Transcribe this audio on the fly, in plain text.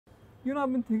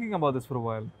I've been thinking about this for a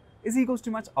while. Is Igor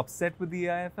Stimac upset with the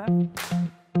AIFF?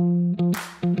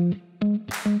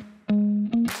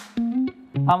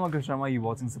 I'm Igor Stimac, you're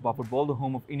watching Superpower Football, the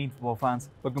home of Indian football fans.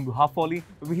 Welcome to Half Volley,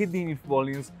 where we hit the Indian football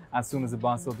news as soon as the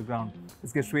bars off the ground.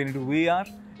 Let's get straight into VAR,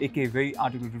 aka Very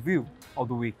Articulate Review of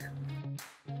the Week.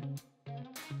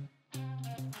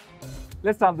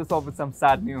 Let's start this off with some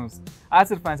sad news.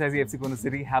 ISL franchisee FC Pune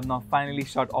City have now finally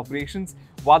shut operations.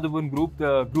 Wadhavan Group,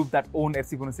 the group that owned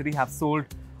FC Pune City, have sold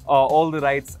all the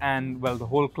rights and, well, the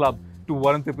whole club to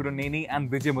Varun Neni and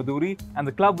Vijay Maduri, and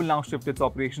the club will now shift its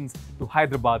operations to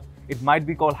Hyderabad. It might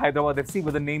be called Hyderabad FC,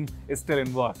 but the name is still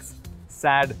in works.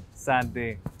 Sad, sad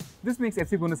day. This makes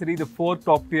FC Pune City the fourth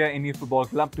top-tier Indian football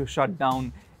club to shut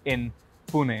down in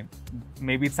Pune.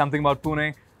 Maybe it's something about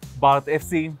Pune. Bharat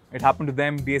FC, it happened to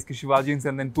them, DSK Shivajins,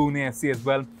 and then Pune FC as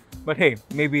well. But hey,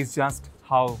 maybe it's just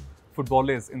how football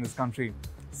is in this country.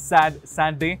 Sad,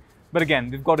 sad day. But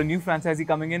again, we've got a new franchisee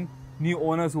coming in, new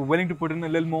owners who are willing to put in a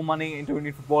little more money into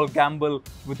Indian football, gamble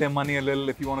with their money a little,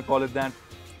 if you want to call it that.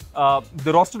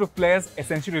 The roster of players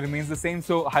essentially remains the same,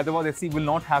 so Hyderabad FC will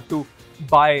not have to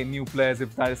buy new players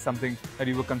if that is something that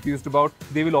you were confused about.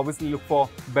 They will obviously look for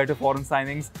better foreign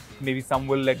signings. Maybe some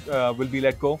will be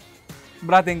let go.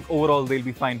 But I think overall they'll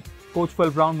be fine. Coach Phil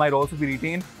Brown might also be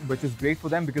retained, which is great for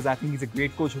them because I think he's a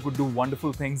great coach who could do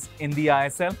wonderful things in the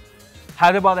ISL.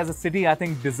 Hyderabad as a city, I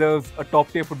think, deserves a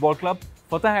top-tier football club.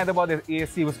 Fateh Hyderabad as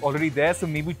AFC was already there, so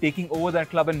maybe taking over that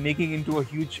club and making it into a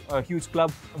huge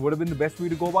club would have been the best way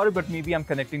to go about it. But maybe I'm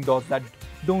connecting dots that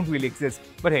don't really exist.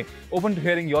 But hey, open to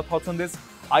hearing your thoughts on this.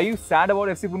 Are you sad about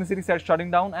FC Pune City shutting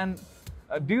down? And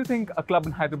do you think a club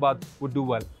in Hyderabad would do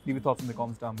well? Leave your thoughts in the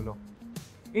comments down below.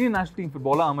 Indian national team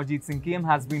footballer Amarjeet Singh KM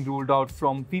has been ruled out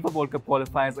from FIFA World Cup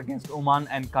qualifiers against Oman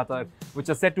and Qatar, which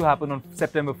are set to happen on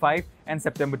September 5 and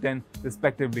September 10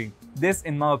 respectively. This,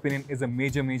 in my opinion, is a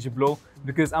major blow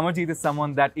because Amarjeet is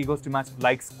someone that Igor Stimac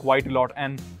likes quite a lot,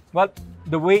 and well,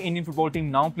 the way Indian football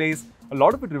team now plays, a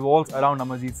lot of it revolves around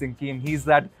Amarjeet Singh KM. He's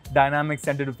that dynamic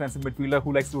centre defensive midfielder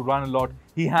who likes to run a lot.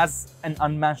 He has an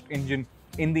unmatched engine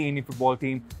in the Indian football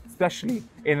team, especially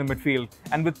in the midfield.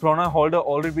 And with Pranay Halder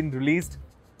already been released,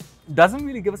 doesn't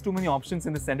really give us too many options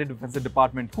in the centre defensive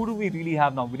department. Who do we really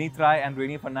have now? Vineet Rai and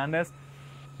Rainier Fernandez.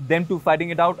 Them two fighting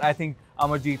it out. I think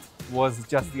Amarjeet was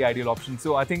just the ideal option.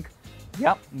 So I think,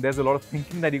 yeah, there's a lot of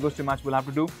thinking that Igor Stimac will have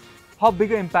to do. How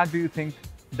big an impact do you think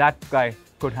that guy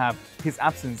could have, his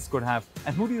absence could have?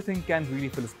 And who do you think can really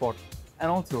fill a spot? And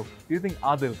also, do you think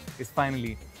Adil is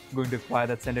finally going to acquire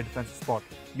that centre defensive spot?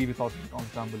 Leave your thoughts in the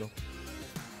comments down below.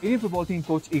 Indian football team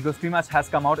coach Igor Stimac has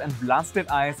come out and blasted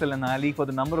ISL and I-League for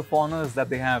the number of foreigners that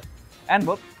they have. And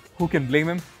well, who can blame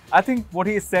him? I think what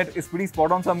he has said is pretty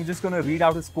spot on, so I'm just going to read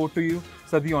out his quote to you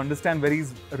so that you understand where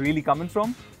he's really coming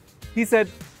from. He said,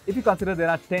 if you consider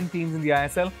there are 10 teams in the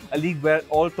ISL, a league where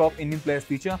all top Indian players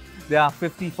feature, there are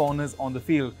 50 foreigners on the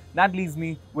field. That leaves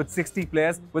me with 60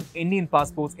 players with Indian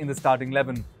passports in the starting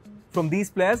 11. From these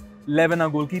players, 11 are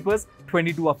goalkeepers,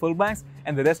 22 are fullbacks,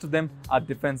 and the rest of them are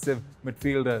defensive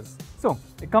midfielders. So,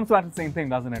 it comes back to the same thing,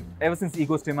 doesn't it? Ever since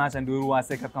Igor Stimac and Duru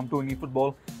Isaac have come to Indian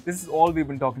football, this is all we've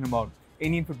been talking about.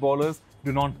 Indian footballers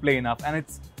do not play enough, and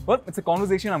it's a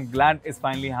conversation I'm glad is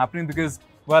finally happening because,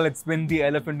 well, it's been the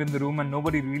elephant in the room and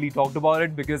nobody really talked about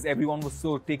it because everyone was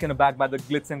so taken aback by the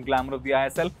glitz and glamour of the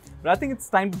ISL. But I think it's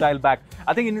time to dial back.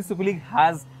 I think Indian Super League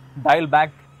has dialed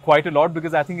back quite a lot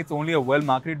because I think it's only a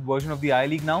well-marketed version of the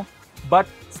I-League now. But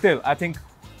still, I think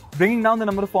bringing down the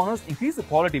number of foreigners, increase the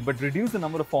quality, but reduce the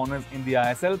number of foreigners in the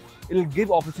ISL, it'll give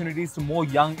opportunities to more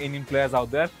young Indian players out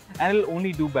there and it'll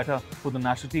only do better for the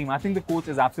national team. I think the coach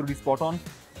is absolutely spot on.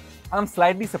 I'm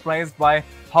slightly surprised by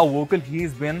how vocal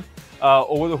he's been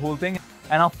over the whole thing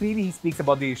and how freely he speaks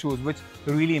about the issues, which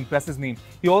really impresses me.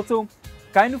 He also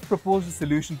kind of proposed a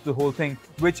solution to the whole thing,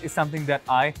 which is something that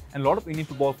I and a lot of Indian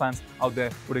football fans out there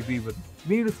would agree with.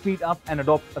 We need to speed up and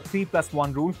adopt a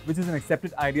 3+1 rule, which is an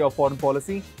accepted idea of foreign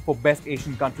policy for best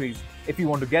Asian countries. If we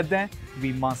want to get there,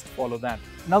 we must follow that.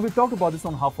 Now, we've talked about this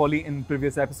on Half Volley in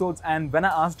previous episodes, and when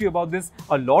I asked you about this,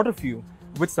 a lot of you,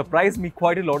 which surprised me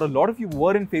quite a lot of you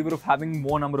were in favor of having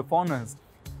more number of foreigners.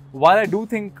 While I do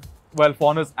think, well,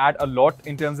 foreigners add a lot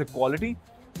in terms of quality,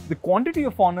 the quantity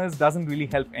of foreigners doesn't really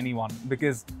help anyone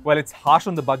because, well, it's harsh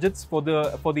on the budgets for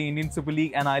the Indian Super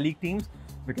League and I-League teams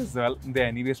because, well, they're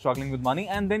anyway struggling with money,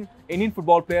 and then Indian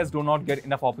football players do not get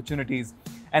enough opportunities.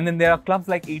 And then there are clubs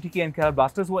like ATK and Kerala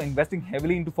Blasters who are investing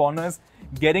heavily into foreigners,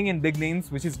 getting in big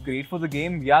names, which is great for the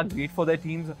game. Yeah, great for their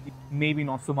teams, maybe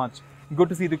not so much. Good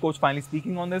to see the coach finally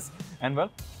speaking on this, and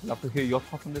well, love to hear your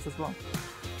thoughts on this as well.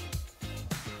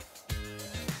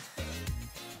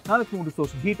 Now let's move to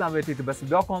social heat map where we take the best of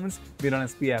your comments. We're on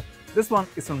SPF. This one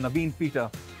is from Naveen Peter.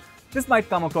 This might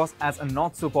come across as a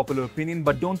not so popular opinion,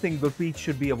 but don't think Gurpreet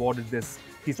should be awarded this.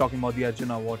 He's talking about the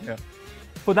Arjuna Award here.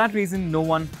 For that reason, no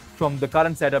one from the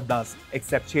current setup does,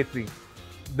 except Chetri.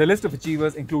 The list of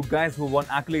achievers include guys who won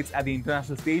accolades at the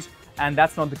international stage, and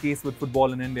that's not the case with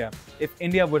football in India. If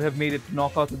India would have made it to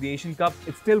knockouts of the Asian Cup,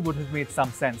 it still would have made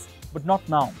some sense. But not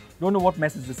now. Don't know what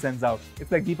message this sends out.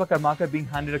 It's like Deepak Karmakar being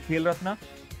handed a Khel Ratna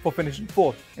for finishing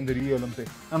 4th in the Rio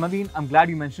Olympics. Now Naveen, I'm glad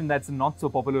you mentioned that's a not so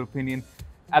popular opinion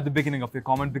at the beginning of your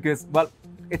comment because, well,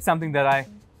 it's something that I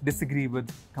disagree with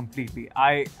completely.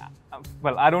 I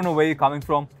don't know where you're coming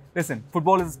from. Listen,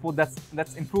 football is a sport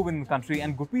that's improving in the country,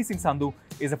 and Gurpreet Singh Sandhu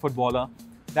is a footballer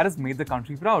that has made the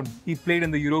country proud. He played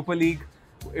in the Europa League.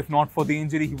 If not for the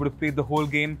injury, he would have played the whole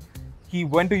game. He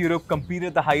went to Europe, competed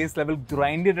at the highest level,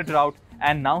 grinded it out,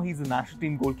 and now he's a national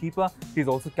team goalkeeper. He's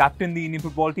also captained the Indian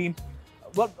football team.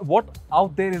 But what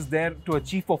out there is there to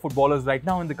achieve for footballers right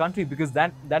now in the country? Because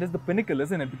that is the pinnacle,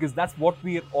 isn't it? Because that's what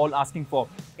we are all asking for.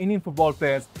 Indian football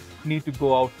players need to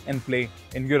go out and play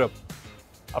in Europe.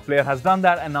 A player has done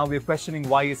that, and now we're questioning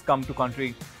why he's come to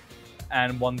country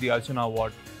and won the Arjuna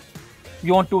Award. We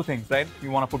want two things, right? We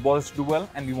want our footballers to do well,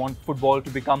 and we want football to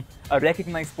become a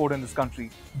recognized sport in this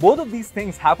country. Both of these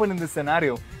things happen in this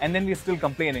scenario, and then we're still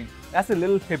complaining. That's a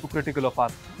little hypocritical of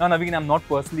us. Now, Naveen, I'm not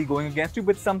personally going against you,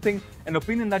 but an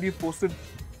opinion that you've posted,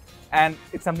 and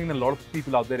it's something that a lot of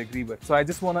people out there agree with. So I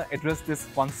just want to address this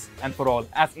once and for all.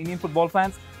 As Indian football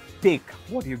fans, take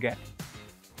what you get.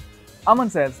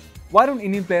 Aman says, why don't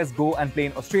Indian players go and play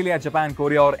in Australia, Japan,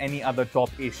 Korea, or any other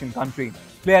top Asian country?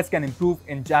 Players can improve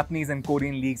in Japanese and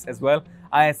Korean leagues as well.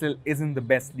 ISL isn't the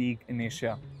best league in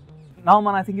Asia. Now,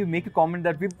 man, I think you make a comment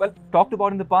that we've talked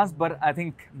about in the past, but I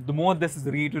think the more this is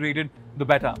reiterated, the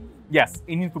better. Yes,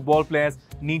 Indian football players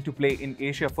need to play in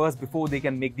Asia first before they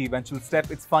can make the eventual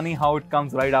step. It's funny how it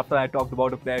comes right after I talked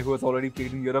about a player who has already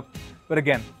played in Europe. But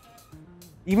again,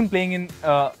 even playing in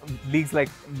leagues like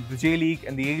the J League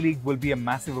and the A League will be a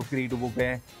massive upgrade over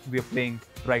where we are playing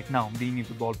right now, the Indian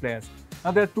football players. Now,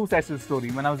 there are two sides to the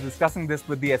story. When I was discussing this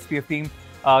with the SPF team,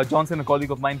 Johnson, a colleague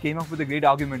of mine, came up with a great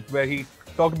argument where he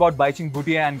talked about Baiching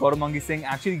Bhutia and Gautam Singh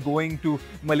actually going to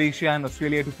Malaysia and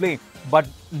Australia to play. But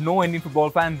no Indian football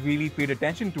fans really paid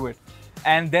attention to it.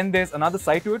 And then there's another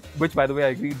side to it, which, by the way, I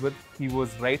agreed with. He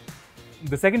was right.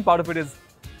 The second part of it is,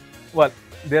 well,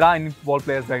 there are Indian football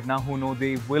players right now who know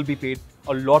they will be paid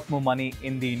a lot more money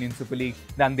in the Indian Super League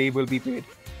than they will be paid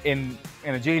in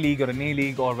a J League or an A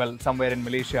League or, well, somewhere in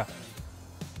Malaysia.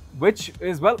 Which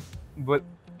is, well,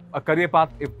 a career path.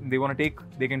 If they want to take,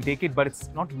 they can take it, but it's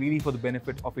not really for the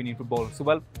benefit of Indian football. So,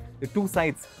 well, there are two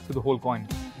sides to the whole coin.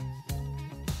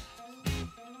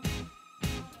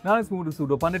 Now let's move to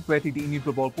Pseudo Pundit, where the Indian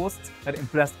football posts that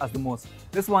impressed us the most.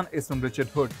 This one is from Richard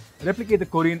Hood. Replicate the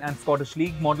Korean and Scottish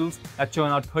league models that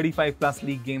churn out 35+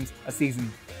 league games a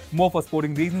season. More for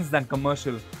sporting reasons than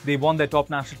commercial. They want their top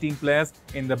national team players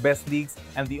in the best leagues,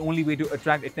 and the only way to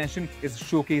attract attention is to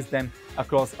showcase them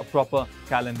across a proper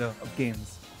calendar of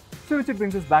games. So Richard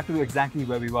brings us back to exactly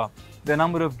where we were. The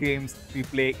number of games we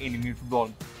play in Indian football.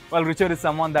 Well, Richard is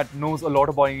someone that knows a lot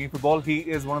about Indian football. He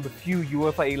is one of the few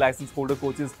UEFA A license holder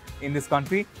coaches in this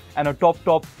country and a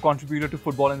top contributor to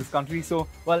football in this country. So,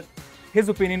 well, his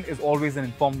opinion is always an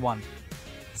informed one.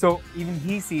 So, even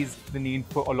he sees the need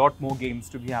for a lot more games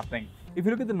to be happening. If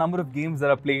you look at the number of games that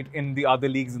are played in the other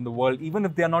leagues in the world, even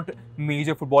if they are not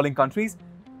major footballing countries,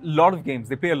 lot of games,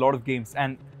 they play a lot of games.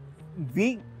 And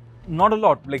not a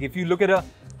lot. Like, if you look at a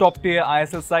top tier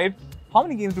ISL side, how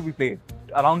many games do we play?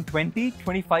 Around 20,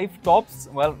 25 tops.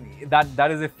 Well,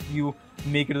 that is if you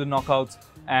make it to the knockouts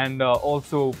and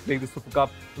also play the Super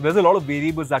Cup. There's a lot of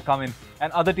variables that come in,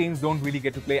 and other teams don't really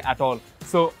get to play at all.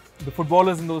 So the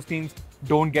footballers in those teams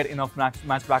don't get enough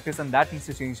match practice, and that needs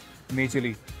to change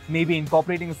majorly. Maybe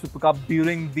incorporating a Super Cup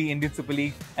during the Indian Super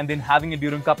League and then having a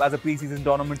Durand Cup as a pre-season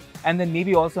tournament, and then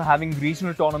maybe also having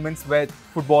regional tournaments where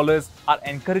footballers are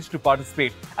encouraged to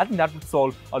participate. I think that would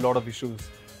solve a lot of issues.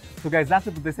 So guys, that's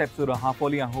it for this episode of Half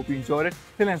Volley. I hope you enjoyed it.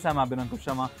 Till next time, I've been Ankush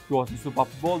Sharma. You're watching Superpower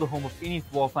Football, the home of Indian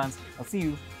football fans. I'll see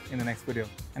you in the next video.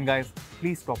 And guys,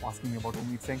 please stop asking me about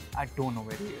Umit Singh. I don't know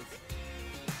where he is.